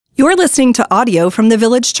You're listening to audio from the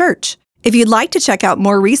Village Church. If you'd like to check out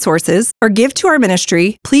more resources or give to our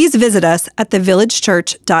ministry, please visit us at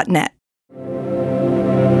thevillagechurch.net.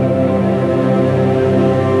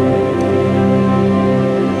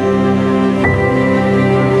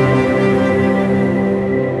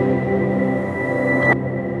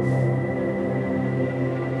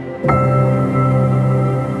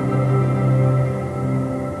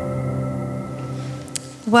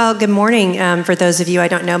 Well, good morning. For those of you I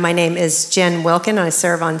don't know, my name is Jen Wilkin. I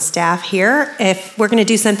serve on staff here. If we're going to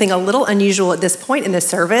do something a little unusual at this point in the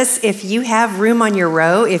service, if you have room on your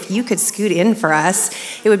row, if you could scoot in for us,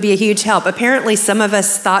 it would be a huge help. Apparently, some of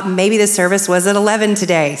us thought maybe the service was at 11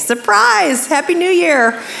 today. Surprise! Happy New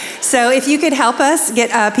Year! So if you could help us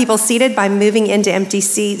get people seated by moving into empty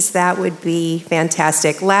seats, that would be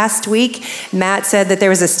fantastic. Last week, Matt said that there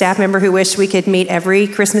was a staff member who wished we could meet every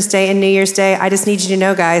Christmas Day and New Year's Day. I just need you to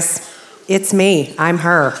know, guys, it's me. I'm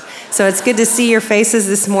her. So it's good to see your faces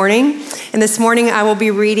this morning. And this morning I will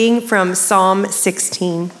be reading from Psalm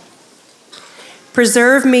 16.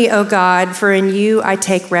 Preserve me, O God, for in you I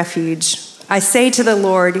take refuge. I say to the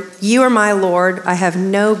Lord, you are my Lord. I have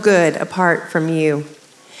no good apart from you.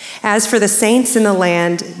 As for the saints in the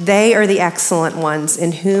land, they are the excellent ones,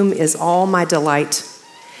 in whom is all my delight.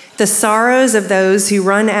 The sorrows of those who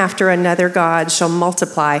run after another god shall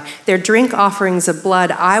multiply. Their drink offerings of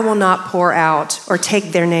blood I will not pour out, or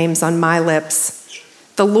take their names on my lips.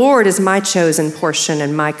 The Lord is my chosen portion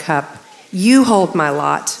and my cup. You hold my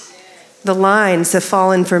lot. The lines have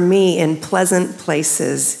fallen for me in pleasant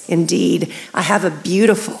places. Indeed, I have a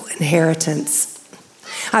beautiful inheritance.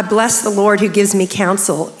 I bless the Lord who gives me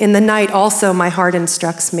counsel. In the night also my heart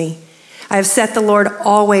instructs me. I have set the Lord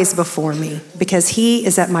always before me. Because he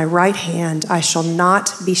is at my right hand, I shall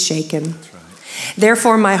not be shaken.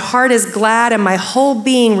 Therefore my heart is glad and my whole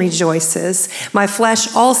being rejoices. My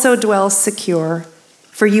flesh also dwells secure.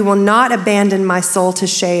 For you will not abandon my soul to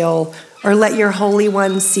Sheol, or let your Holy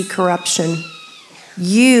One see corruption.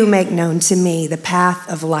 You make known to me the path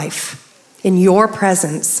of life. In your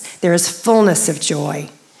presence there is fullness of joy.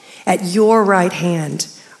 At your right hand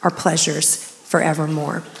are pleasures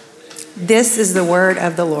forevermore. This is the word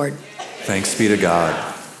of the Lord. Thanks be to God.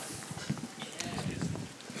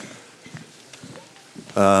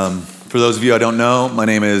 For those of you I don't know, my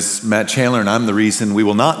name is Matt Chandler, and I'm the reason we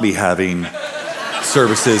will not be having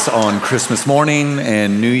services on Christmas morning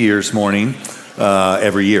and New Year's morning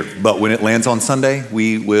every year. But when it lands on Sunday,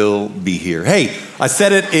 we will be here. Hey, I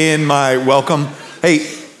said it in my welcome. Hey,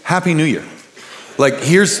 Happy New Year. Like,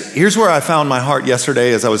 here's where I found my heart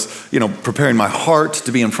yesterday as I was, preparing my heart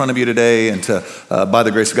to be in front of you today and to, by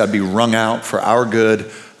the grace of God, be wrung out for our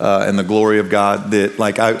good and the glory of God. That,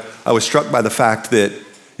 like, I was struck by the fact that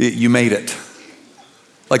you made it.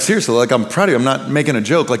 Like, seriously, like, I'm proud of you. I'm not making a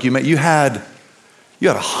joke. Like, you had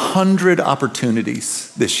 100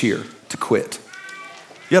 opportunities this year to quit.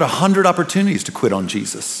 You had 100 opportunities to quit on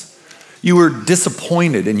Jesus. You were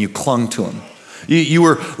disappointed and you clung to him. You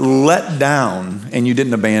were let down and you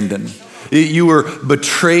didn't abandon. You were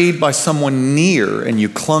betrayed by someone near and you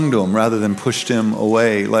clung to him rather than pushed him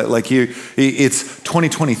away. It's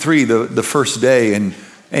 2023, the first day,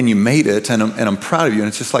 and you made it, and I'm proud of you. And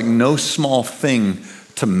it's just like no small thing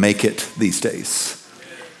to make it these days.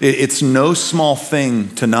 It's no small thing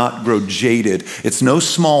to not grow jaded. It's no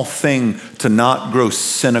small thing to not grow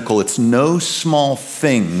cynical. It's no small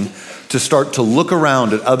thing to start to look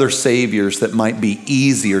around at other saviors that might be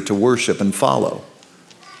easier to worship and follow.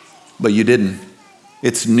 But you didn't.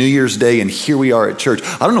 It's New Year's Day, and here we are at church.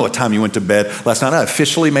 I don't know what time you went to bed last night. I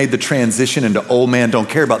officially made the transition into old man don't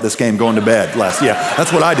care about this game going to bed last. Yeah,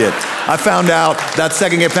 that's what I did. I found out that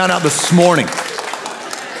second game, found out this morning.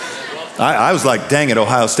 I was like, dang it,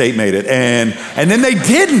 Ohio State made it. And then they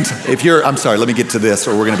didn't. I'm sorry, let me get to this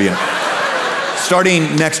or we're going to be in.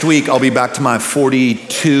 Starting next week, I'll be back to my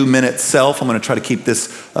 42-minute self. I'm going to try to keep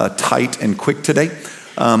this tight and quick today.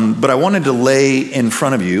 But I wanted to lay in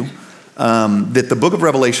front of you that the book of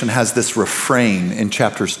Revelation has this refrain in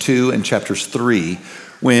chapters 2 and chapters 3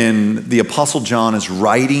 when the Apostle John is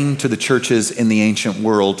writing to the churches in the ancient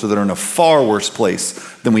world that are in a far worse place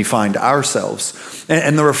than we find ourselves.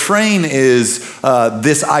 And the refrain is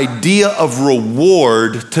this idea of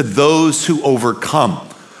reward to those who overcome.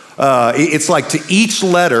 It's like to each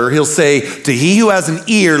letter, he'll say, to he who has an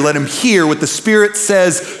ear, let him hear what the Spirit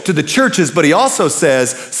says to the churches. But he also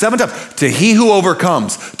says 7 times, to he who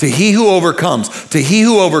overcomes, to he who overcomes, to he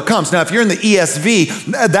who overcomes. Now, if you're in the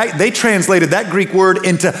ESV, they translated that Greek word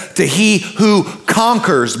into to he who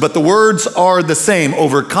conquers, but the words are the same.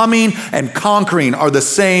 Overcoming and conquering are the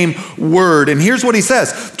same word. And here's what he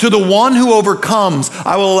says, to the one who overcomes,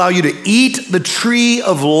 I will allow you to eat the tree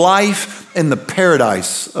of life in the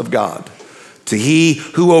paradise of God. To he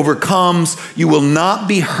who overcomes, you will not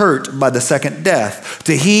be hurt by the second death.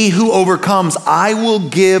 To he who overcomes, I will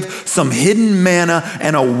give some hidden manna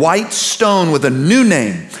and a white stone with a new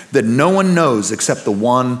name that no one knows except the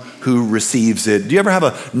one who receives it. Do you ever have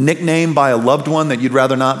a nickname by a loved one that you'd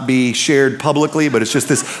rather not be shared publicly, but it's just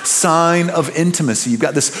this sign of intimacy? You've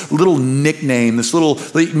got this little nickname, this little,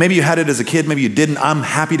 maybe you had it as a kid, maybe you didn't. I'm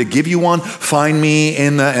happy to give you one. Find me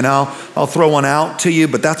and I'll throw one out to you.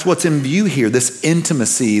 But that's what's in view here, this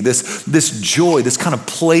intimacy, this joy, this kind of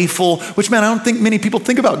playful, which, man, I don't think many people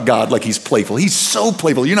think about God like he's playful. He's so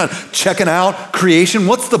playful. You're not checking out creation.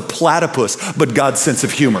 What's the platypus but God's sense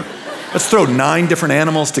of humor? Let's throw 9 different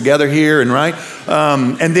animals together here, and right?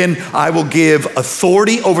 And then I will give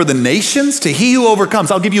authority over the nations. To he who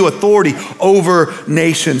overcomes, I'll give you authority over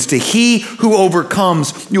nations. To he who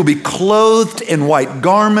overcomes, you'll be clothed in white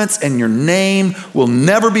garments, and your name will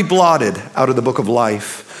never be blotted out of the book of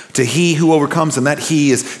life. To he who overcomes, and that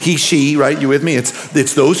he is he, she, right? You with me?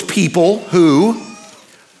 It's those people who,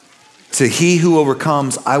 to he who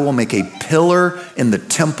overcomes, I will make a pillar in the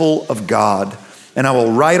temple of God. And I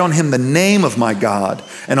will write on him the name of my God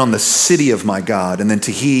and on the city of my God. And then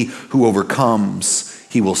to he who overcomes,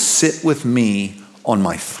 he will sit with me on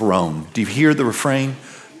my throne. Do you hear the refrain?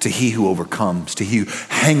 To he who overcomes, to he who,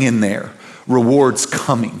 hang in there. Rewards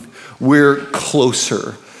coming. We're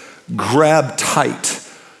closer. Grab tight.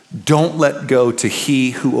 Don't let go, to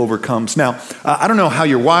he who overcomes. Now, I don't know how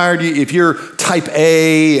you're wired. If you're type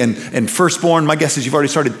A and firstborn, my guess is you've already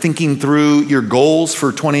started thinking through your goals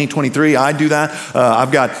for 2023. I do that.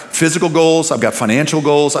 I've got physical goals. I've got financial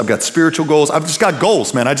goals. I've got spiritual goals. I've just got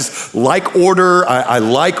goals, man. I just like order. I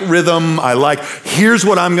like rhythm. Here's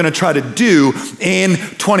what I'm going to try to do in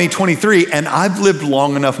 2023. And I've lived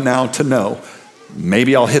long enough now to know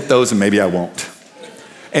maybe I'll hit those and maybe I won't.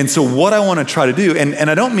 And so what I want to try to do, and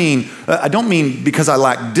I don't mean because I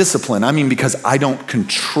lack discipline, I mean because I don't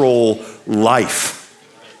control life.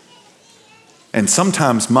 And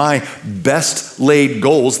sometimes my best laid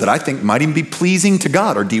goals that I think might even be pleasing to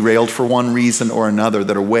God are derailed for one reason or another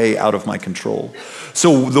that are way out of my control.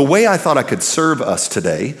 So the way I thought I could serve us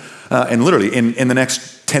today, and literally in the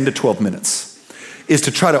next 10 to 12 minutes, is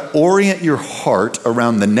to try to orient your heart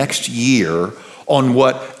around the next year on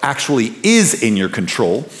what actually is in your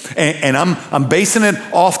control. And I'm basing it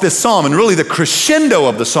off this psalm and really the crescendo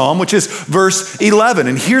of the psalm, which is verse 11.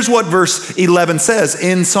 And here's what verse 11 says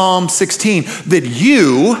in Psalm 16, that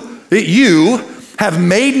you have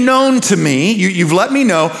made known to me, you've let me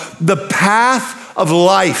know the path of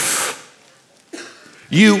life.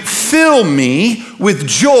 You fill me with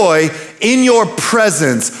joy in your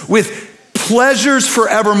presence, with pleasures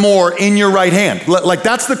forevermore in your right hand. Like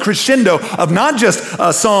that's the crescendo of not just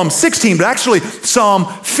Psalm 16, but actually Psalm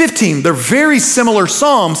 15. They're very similar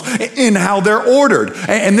psalms in how they're ordered.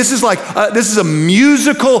 And this is this is a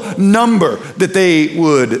musical number that they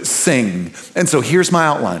would sing. And so here's my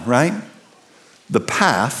outline, right? The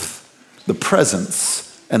path, the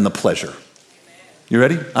presence, and the pleasure. You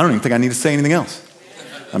ready? I don't even think I need to say anything else.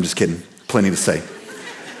 I'm just kidding. Plenty to say.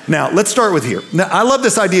 Now, let's start with here. Now, I love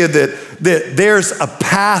this idea that there's a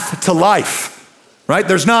path to life, right?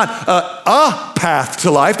 There's not a path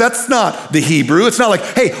to life. That's not the Hebrew. It's not like,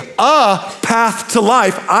 hey, a path to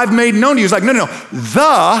life I've made known to you. It's like, no.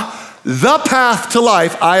 The path to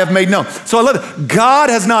life I have made known. So I love it. God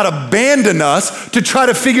has not abandoned us to try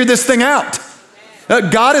to figure this thing out.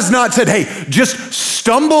 God has not said, hey, just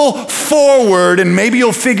stumble forward and maybe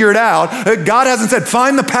you'll figure it out. God hasn't said,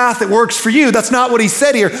 find the path that works for you. That's not what he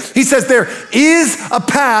said here. He says there is a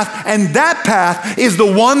path, and that path is the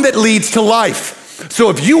one that leads to life. So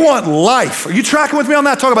if you want life, are you tracking with me on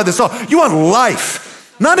that? Talk about this all. You want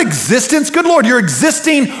life, not existence. Good Lord, you're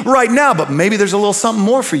existing right now, but maybe there's a little something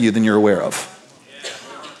more for you than you're aware of.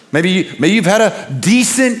 Maybe you've had a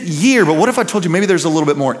decent year, but what if I told you maybe there's a little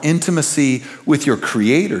bit more intimacy with your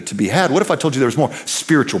Creator to be had? What if I told you there was more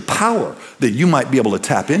spiritual power that you might be able to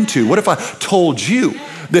tap into? What if I told you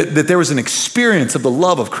that there was an experience of the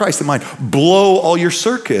love of Christ that might blow all your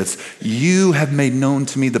circuits? You have made known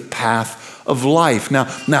to me the path of life. Now,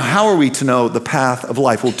 how are we to know the path of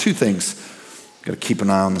life? Well, two things. Got to keep an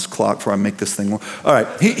eye on this clock before I make this thing work. All right,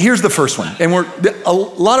 here's the first one. And a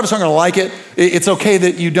lot of us aren't going to like it. It's okay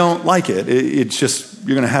that you don't like it. It's just,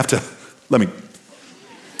 you're going to have to,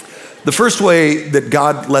 The first way that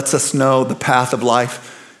God lets us know the path of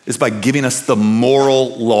life is by giving us the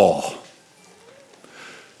moral law.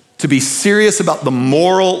 To be serious about the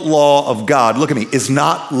moral law of God, look at me, is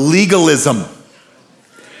not legalism.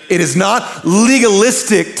 It is not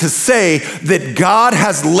legalistic to say that God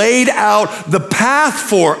has laid out the path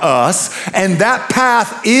for us, and that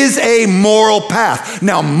path is a moral path.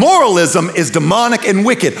 Now, moralism is demonic and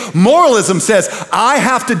wicked. Moralism says, I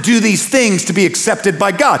have to do these things to be accepted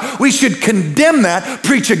by God. We should condemn that,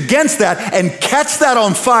 preach against that, and catch that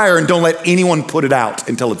on fire, and don't let anyone put it out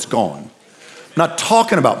until it's gone. I'm not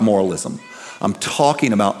talking about moralism. I'm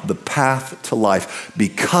talking about the path to life.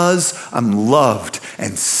 Because I'm loved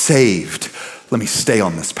and saved, let me stay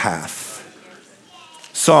on this path.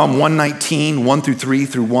 Psalm 119, 1 through 3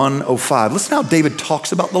 through 105. Listen how David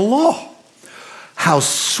talks about the law. How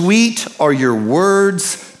sweet are your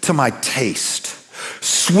words to my taste,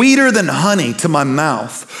 sweeter than honey to my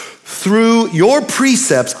mouth. Through your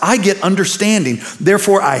precepts, I get understanding.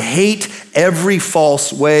 Therefore, I hate every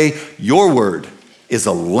false way. Your word is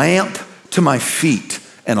a lamp to my feet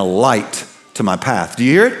and a light to my path. Do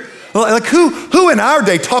you hear it? Like who in our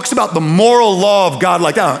day talks about the moral law of God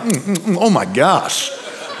like that? Oh my gosh,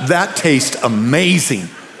 that tastes amazing.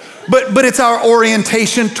 But it's our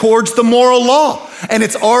orientation towards the moral law. And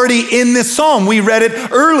it's already in this psalm. We read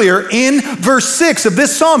it earlier in verse 6 of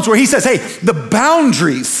this psalm where he says, hey, the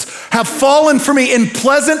boundaries have fallen for me in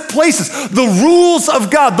pleasant places. The rules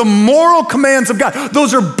of God, the moral commands of God,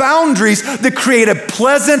 those are boundaries that create a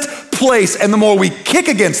pleasant place. And the more we kick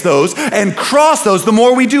against those and cross those, the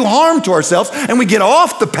more we do harm to ourselves and we get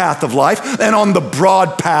off the path of life and on the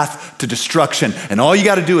broad path to destruction. And all you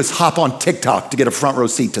got to do is hop on TikTok to get a front row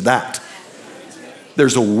seat to that.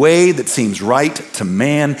 There's a way that seems right to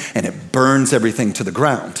man and it burns everything to the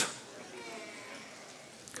ground.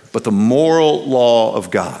 But the moral law of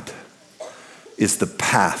God is the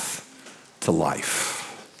path to life.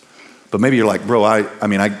 But maybe you're like, bro,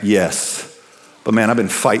 yes. But man, I've been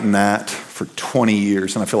fighting that for 20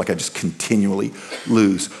 years and I feel like I just continually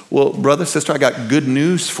lose. Well, brother, sister, I got good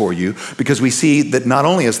news for you because we see that not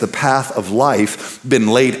only has the path of life been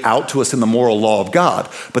laid out to us in the moral law of God,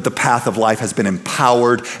 but the path of life has been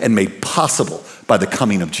empowered and made possible by the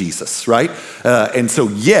coming of Jesus, right? And so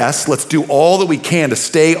yes, let's do all that we can to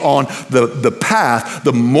stay on the path,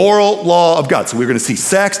 the moral law of God. So we're gonna see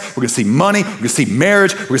sex, we're gonna see money, we're gonna see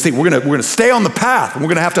marriage, we're gonna stay on the path, and we're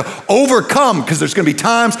gonna have to overcome because there's gonna be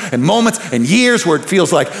times and moments and years where it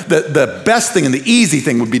feels like the best thing and the easy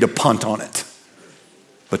thing would be to punt on it.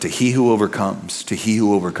 But to he who overcomes, to he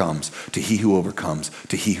who overcomes, to he who overcomes,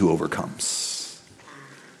 to he who overcomes.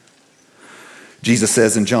 Jesus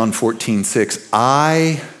says in John 14:6,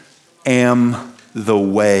 I am the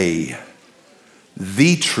way,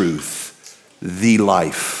 the truth, the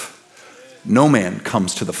life. No man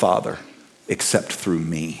comes to the Father except through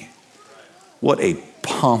me. What a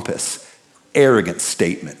pompous, arrogant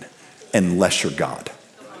statement, unless you're God.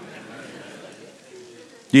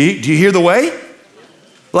 Do you hear the way?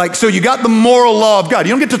 So you got the moral law of God.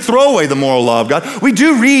 You don't get to throw away the moral law of God. We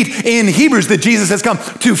do read in Hebrews that Jesus has come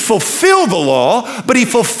to fulfill the law, but he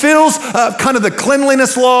fulfills kind of the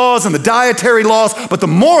cleanliness laws and the dietary laws, but the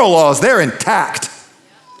moral laws, they're intact.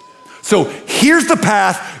 So here's the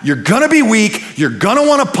path. You're gonna be weak. You're gonna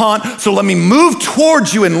wanna punt. So let me move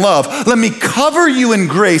towards you in love. Let me cover you in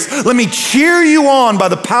grace. Let me cheer you on by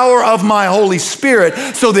the power of my Holy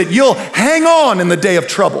Spirit so that you'll hang on in the day of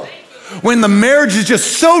trouble. When the marriage is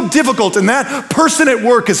just so difficult and that person at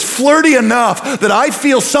work is flirty enough that I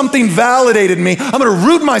feel something validated me, I'm gonna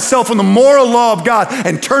root myself in the moral law of God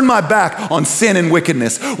and turn my back on sin and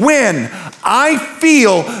wickedness. When I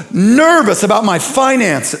feel nervous about my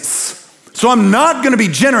finances, so I'm not gonna be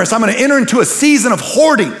generous, I'm gonna enter into a season of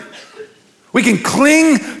hoarding. We can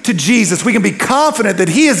cling to Jesus. We can be confident that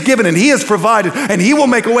he has given and he has provided and he will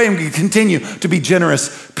make a way and we can continue to be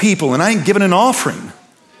generous people. And I ain't giving an offering.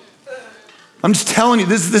 I'm just telling you,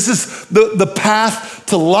 this is the path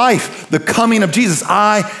to life, the coming of Jesus.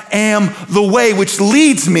 I am the way, which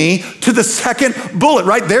leads me to the second bullet,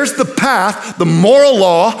 right? There's the path, the moral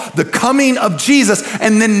law, the coming of Jesus,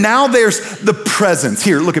 and then now there's the presence.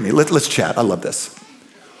 Here, look at me, let's chat. I love this.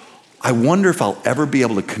 I wonder if I'll ever be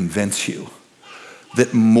able to convince you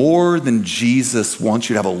that more than Jesus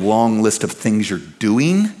wants you to have a long list of things you're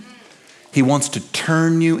doing, he wants to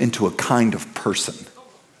turn you into a kind of person.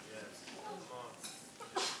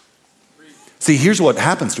 See, here's what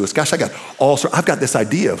happens to us. Gosh, I've got this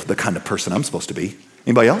idea of the kind of person I'm supposed to be.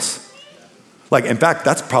 Anybody else? Like, in fact,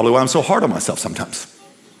 that's probably why I'm so hard on myself sometimes.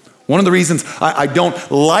 One of the reasons I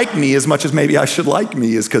don't like me as much as maybe I should like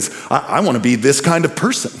me is because I want to be this kind of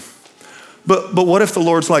person. But what if the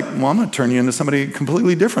Lord's like, well, I'm going to turn you into somebody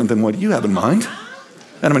completely different than what you have in mind.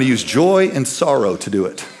 And I'm going to use joy and sorrow to do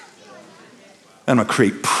it. And I'm going to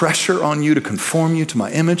create pressure on you to conform you to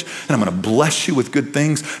my image. And I'm going to bless you with good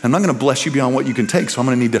things. And I'm not going to bless you beyond what you can take. So I'm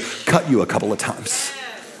going to need to cut you a couple of times.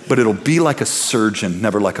 But it'll be like a surgeon,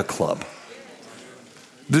 never like a club.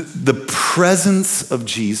 The presence of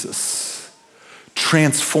Jesus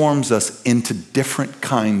transforms us into different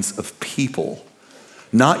kinds of people.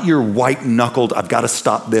 Not your white-knuckled, I've got to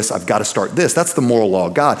stop this, I've got to start this. That's the moral law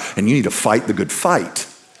of God, and you need to fight the good fight.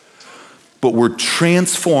 But we're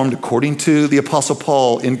transformed, according to the Apostle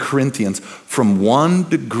Paul in Corinthians, from one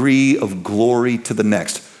degree of glory to the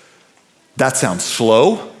next. That sounds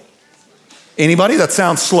slow. Anybody? That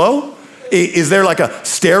sounds slow? Is there like a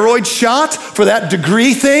steroid shot for that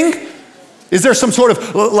degree thing? Is there some sort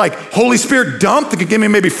of like Holy Spirit dump that could give me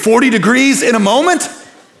maybe 40 degrees in a moment?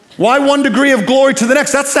 Why one degree of glory to the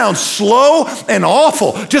next? That sounds slow and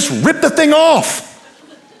awful. Just rip the thing off.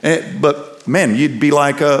 But man, you'd be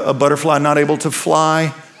like a butterfly not able to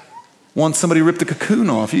fly once somebody ripped the cocoon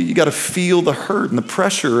off. You got to feel the hurt and the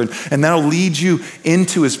pressure, and that'll lead you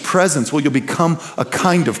into his presence. Well, you'll become a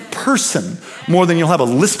kind of person more than you'll have a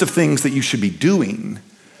list of things that you should be doing.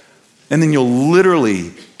 And then you'll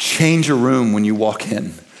literally change a room when you walk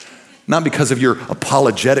in. Not because of your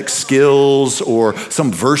apologetic skills or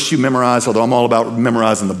some verse you memorize, although I'm all about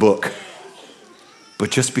memorizing the book,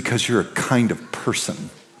 but just because you're a kind of person.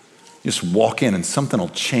 You just walk in and something will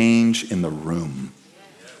change in the room.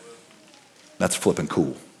 That's flipping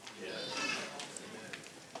cool.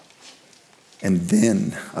 And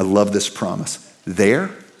then, I love this promise,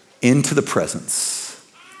 there, into the presence,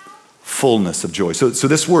 fullness of joy. So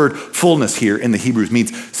this word fullness here in the Hebrews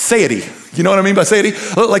means satiety. You know what I mean by satiety?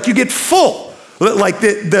 Like you get full. Like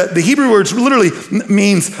the Hebrew words literally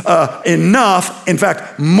means enough, in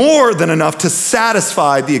fact, more than enough to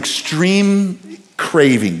satisfy the extreme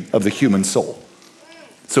craving of the human soul.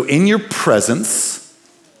 So in your presence,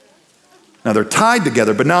 now they're tied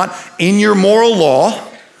together, but not in your moral law,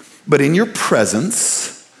 but in your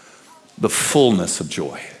presence, the fullness of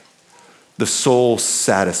joy, the soul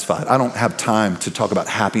satisfied. I don't have time to talk about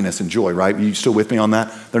happiness and joy, right? Are you still with me on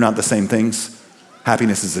that? They're not the same things.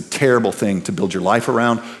 Happiness is a terrible thing to build your life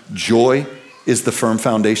around. Joy is the firm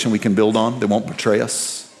foundation we can build on that won't betray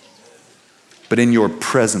us. But in your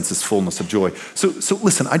presence is fullness of joy. So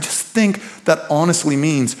listen, I just think that honestly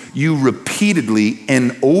means you repeatedly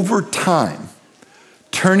and over time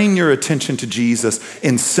turning your attention to Jesus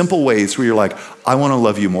in simple ways where you're like, I want to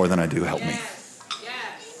love you more than I do, help me.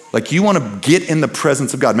 Like you want to get in the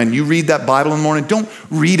presence of God. Man, you read that Bible in the morning, don't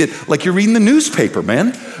read it like you're reading the newspaper,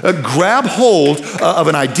 man. Grab hold of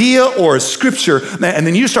an idea or a scripture, and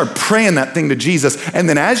then you start praying that thing to Jesus. And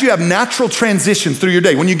then as you have natural transitions through your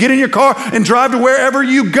day, when you get in your car and drive to wherever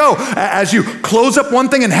you go, as you close up one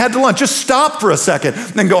thing and head to lunch, just stop for a second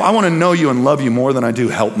and go, I want to know you and love you more than I do,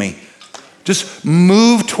 help me. Just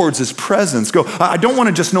move towards his presence. Go, I don't want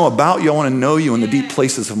to just know about you. I want to know you in the deep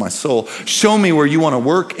places of my soul. Show me where you want to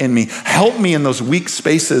work in me. Help me in those weak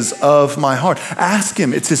spaces of my heart. Ask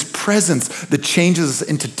him. It's his presence that changes us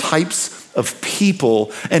into types of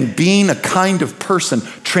people, and being a kind of person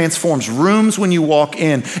transforms rooms when you walk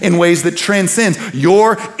in ways that transcends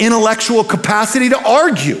your intellectual capacity to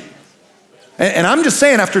argue. And I'm just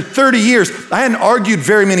saying, after 30 years, I hadn't argued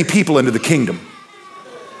very many people into the kingdom.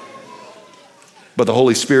 But the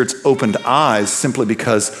Holy Spirit's opened eyes simply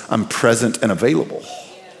because I'm present and available.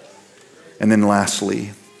 And then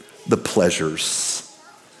lastly, the pleasures.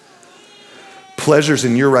 Pleasures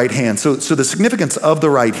in your right hand. So the significance of the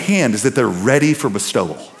right hand is that they're ready for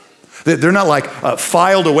bestowal. They're not like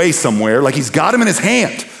filed away somewhere, like he's got them in his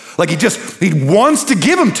hand. Like he wants to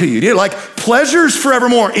give them to you. Like pleasures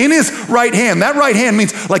forevermore in his right hand. That right hand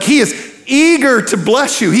means like he is eager to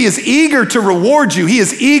bless you. He is eager to reward you. He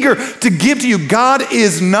is eager to give to you. God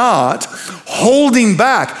is not holding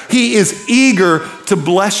back. He is eager to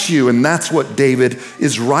bless you. And that's what David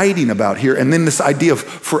is writing about here. And then this idea of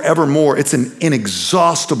forevermore, it's an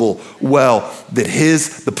inexhaustible well that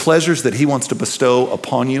the pleasures that he wants to bestow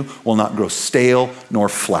upon you will not grow stale nor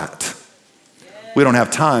flat. We don't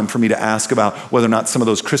have time for me to ask about whether or not some of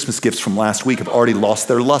those Christmas gifts from last week have already lost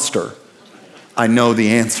their luster. I know the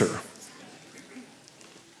answer.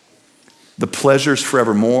 The pleasures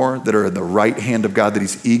forevermore that are in the right hand of God that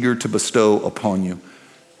he's eager to bestow upon you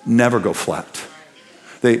never go flat.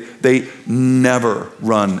 They never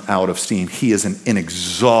run out of steam. He is an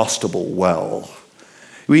inexhaustible well.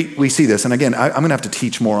 We see this, and again, I'm going to have to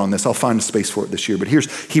teach more on this. I'll find a space for it this year, but here's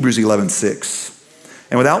Hebrews 11:6.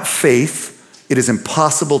 And without faith, it is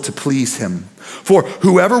impossible to please him. For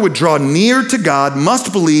whoever would draw near to God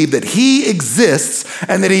must believe that he exists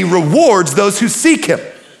and that he rewards those who seek him.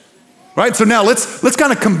 Right? So now let's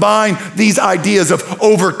kind of combine these ideas of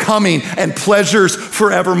overcoming and pleasures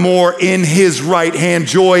forevermore in his right hand,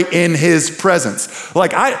 joy in his presence.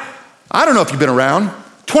 Like, I don't know if you've been around.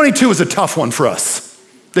 22 is a tough one for us.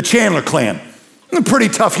 The Chandler clan, a pretty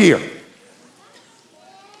tough year.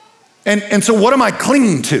 And so what am I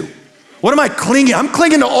clinging to? What am I clinging? I'm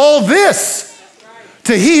clinging to all this.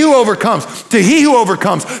 To he who overcomes, to he who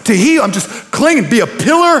overcomes, to he, I'm just clinging. Be a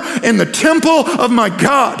pillar in the temple of my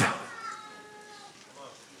God.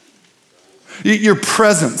 Your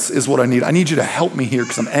presence is what I need. I need you to help me here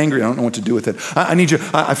because I'm angry. I don't know what to do with it. I need you.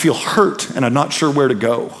 I feel hurt and I'm not sure where to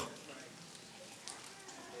go.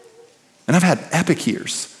 And I've had epic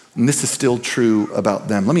years, and this is still true about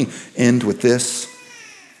them. Let me end with this.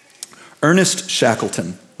 Ernest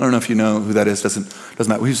Shackleton. I don't know if you know who that is. Doesn't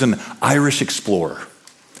matter. He was an Irish explorer.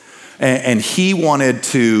 And he wanted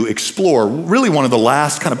to explore really one of the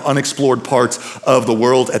last kind of unexplored parts of the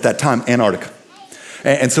world at that time, Antarctica.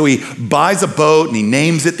 And so he buys a boat and he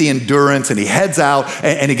names it the Endurance and he heads out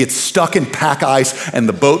and he gets stuck in pack ice and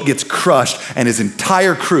the boat gets crushed and his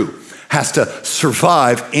entire crew has to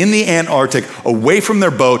survive in the Antarctic away from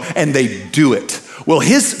their boat, and they do it. Well,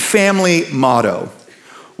 his family motto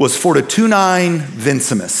was Fortitunae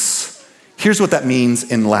Vincimus. Here's what that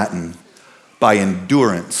means in Latin. By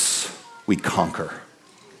endurance, we conquer.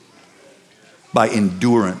 By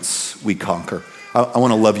endurance, we conquer. I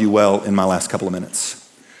want to love you well in my last couple of minutes.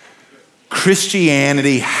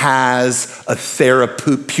 Christianity has a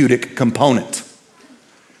therapeutic component.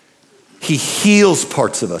 He heals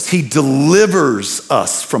parts of us. He delivers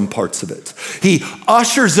us from parts of it. He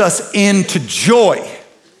ushers us into joy.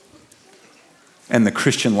 And the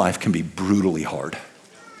Christian life can be brutally hard.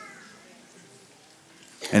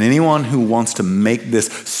 And anyone who wants to make this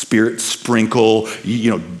spirit sprinkle,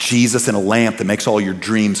 Jesus in a lamp that makes all your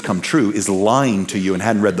dreams come true is lying to you and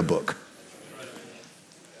hadn't read the book.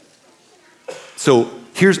 So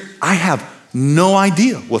I have no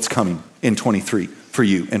idea what's coming in 23 for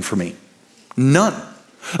you and for me. None.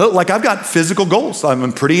 Like, I've got physical goals.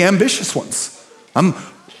 I'm pretty ambitious ones. I'm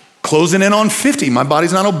closing in on 50. My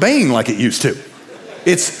body's not obeying like it used to.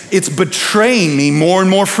 It's betraying me more and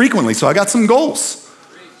more frequently. So I got some goals.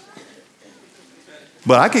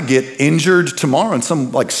 But I could get injured tomorrow and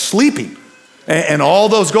some sleeping. And all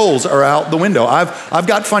those goals are out the window. I've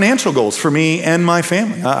got financial goals for me and my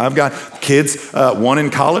family. I've got kids, one in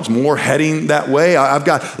college, more heading that way. I've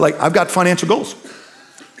got financial goals.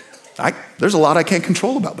 There's a lot I can't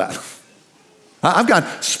control about that. I've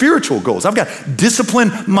got spiritual goals. I've got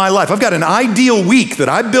discipline my life. I've got an ideal week that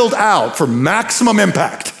I build out for maximum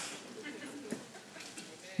impact.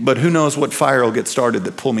 But who knows what fire will get started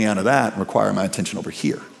that pull me out of that and require my attention over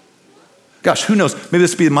here. Gosh, who knows? Maybe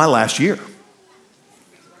this will be my last year.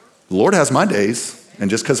 The Lord has my days, and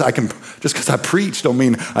just because I preach don't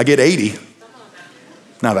mean I get 80.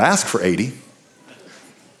 Now I've asked for 80.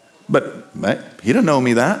 But he didn't know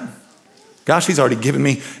me that. Gosh, he's already given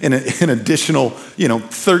me an additional,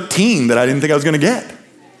 13 that I didn't think I was going to get.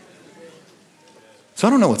 So I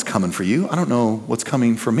don't know what's coming for you. I don't know what's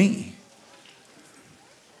coming for me.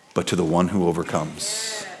 But to the one who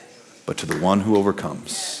overcomes. But to the one who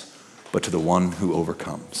overcomes. But to the one who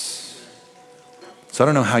overcomes. So I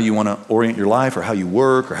don't know how you want to orient your life or how you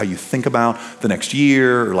work or how you think about the next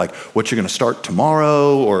year or what you're going to start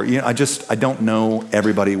tomorrow or, I don't know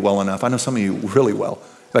everybody well enough. I know some of you really well.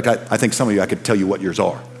 In fact, I think some of you, I could tell you what yours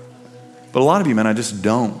are. But a lot of you, man, I just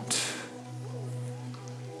don't.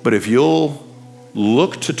 But if you'll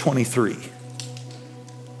look to 23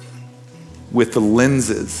 with the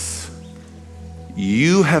lenses,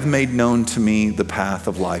 you have made known to me the path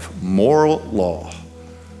of life, moral law.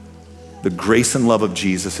 The grace and love of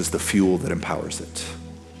Jesus is the fuel that empowers it.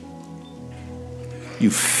 You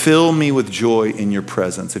fill me with joy in your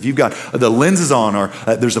presence. If you've got the lenses on, or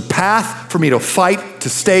there's a path for me to fight to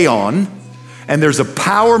stay on, and there's a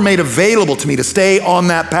power made available to me to stay on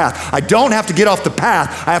that path. I don't have to get off the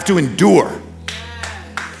path. I have to endure.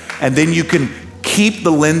 And then you can keep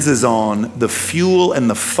the lenses on. The fuel and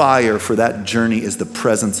the fire for that journey is the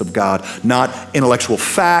presence of God, not intellectual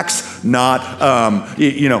facts, not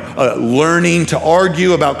learning to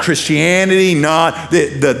argue about Christianity, not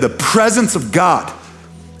the presence of God.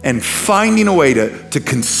 and finding a way to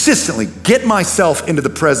consistently get myself into the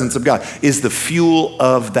presence of God is the fuel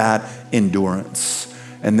of that endurance.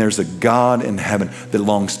 And there's a God in heaven that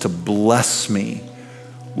longs to bless me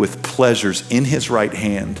with pleasures in his right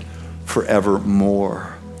hand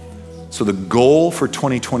forevermore. So the goal for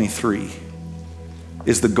 2023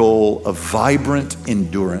 is the goal of vibrant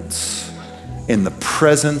endurance in the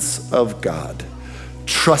presence of God,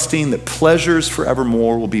 trusting that pleasures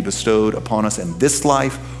forevermore will be bestowed upon us in this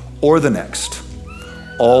life or the next,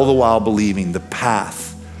 all the while believing the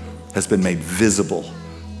path has been made visible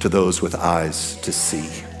to those with eyes to see.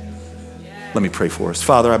 Let me pray for us.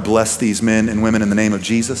 Father, I bless these men and women in the name of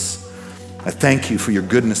Jesus. I thank you for your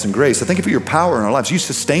goodness and grace. I thank you for your power in our lives. You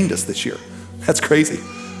sustained us this year. That's crazy.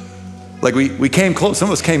 Like we came close. Some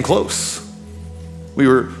of us came close. We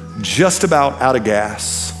were just about out of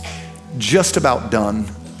gas, just about done.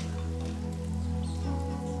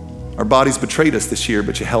 Our bodies betrayed us this year,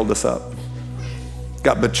 but you held us up.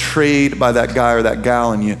 Got betrayed by that guy or that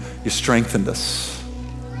gal, and you strengthened us.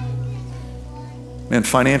 Man,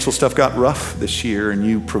 financial stuff got rough this year, and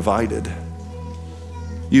you provided.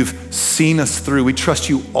 You've seen us through. We trust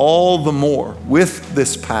you all the more with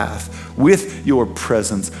this path, with your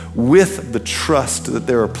presence, with the trust that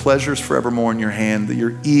there are pleasures forevermore in your hand that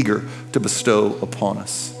you're eager to bestow upon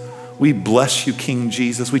us. We bless you, King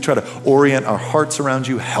Jesus. We try to orient our hearts around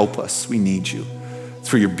you. Help us. We need you. It's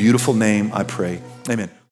for your beautiful name, I pray. Amen.